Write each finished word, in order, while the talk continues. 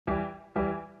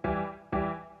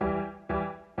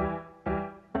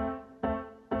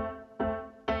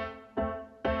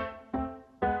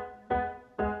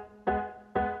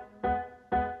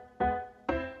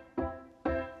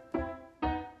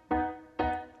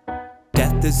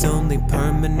death is only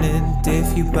permanent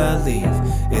if you believe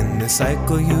in the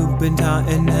cycle you've been taught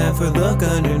and never look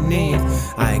underneath.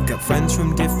 I got friends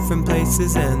from different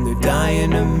places and they're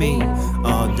dying of me.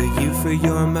 All to you for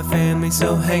you're my family,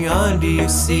 so hang on to your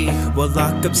seat. We'll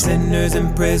lock up sinners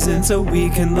in prison so we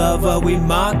can love while we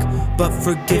mock. But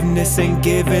forgiveness ain't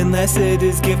given unless it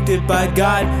is gifted by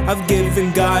God. I've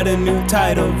given God a new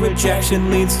title, rejection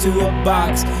leads to a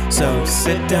box. So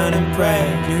sit down and pray,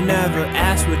 you never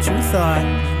asked what you thought.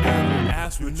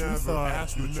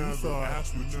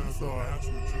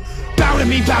 Bow to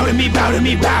me, bow to me, bow to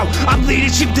me, bow. I'm leading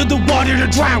sheep to the water to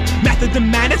drown. Method of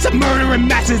madness, I'm murdering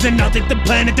masses, and I'll take the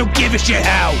planet, don't give a shit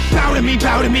how. Bow to me,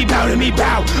 bow to me, bow to me,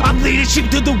 bow. I'm leading sheep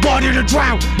to the water to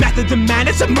drown. Method of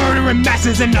madness, I'm murdering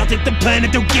masses, and I'll take the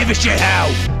planet, don't give a shit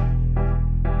how.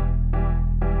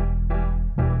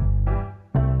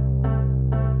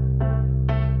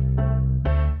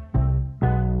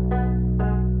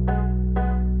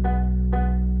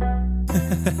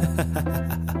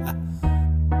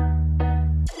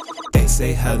 They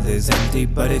say hell is empty,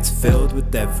 but it's filled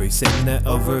with every sin that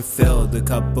overfilled a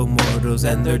couple mortals,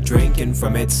 and they're drinking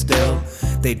from it still.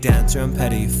 They dance around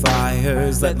petty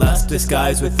fires, let lust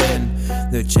disguise within.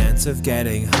 Their chance of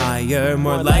getting higher,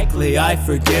 more likely I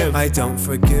forgive. I don't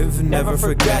forgive, never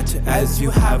forget, as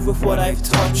you have with what I've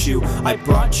taught you. I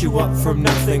brought you up from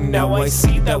nothing, now I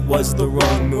see that was the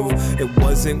wrong move. It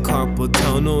wasn't carpal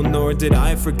tunnel, nor did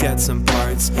I forget some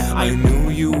parts. I knew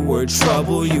you were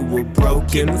trouble, you were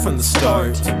broken from the start.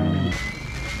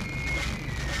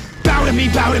 Bow to me,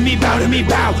 bow to me, bow to me,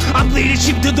 bow. I'm leading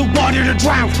sheep to the water to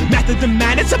drown. Method of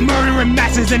madness, I'm murdering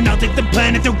masses, and I'll take the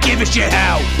planet, don't give a shit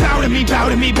how. Bow to me, bow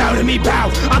to me, bow to me, bow.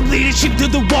 I'm leading sheep to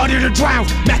the water to drown.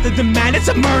 Method of madness,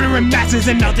 I'm murdering masses,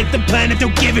 and I'll take the planet,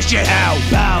 don't give a shit how.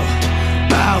 Bow,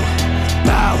 bow,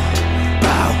 bow,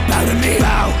 bow, bow to me,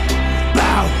 bow.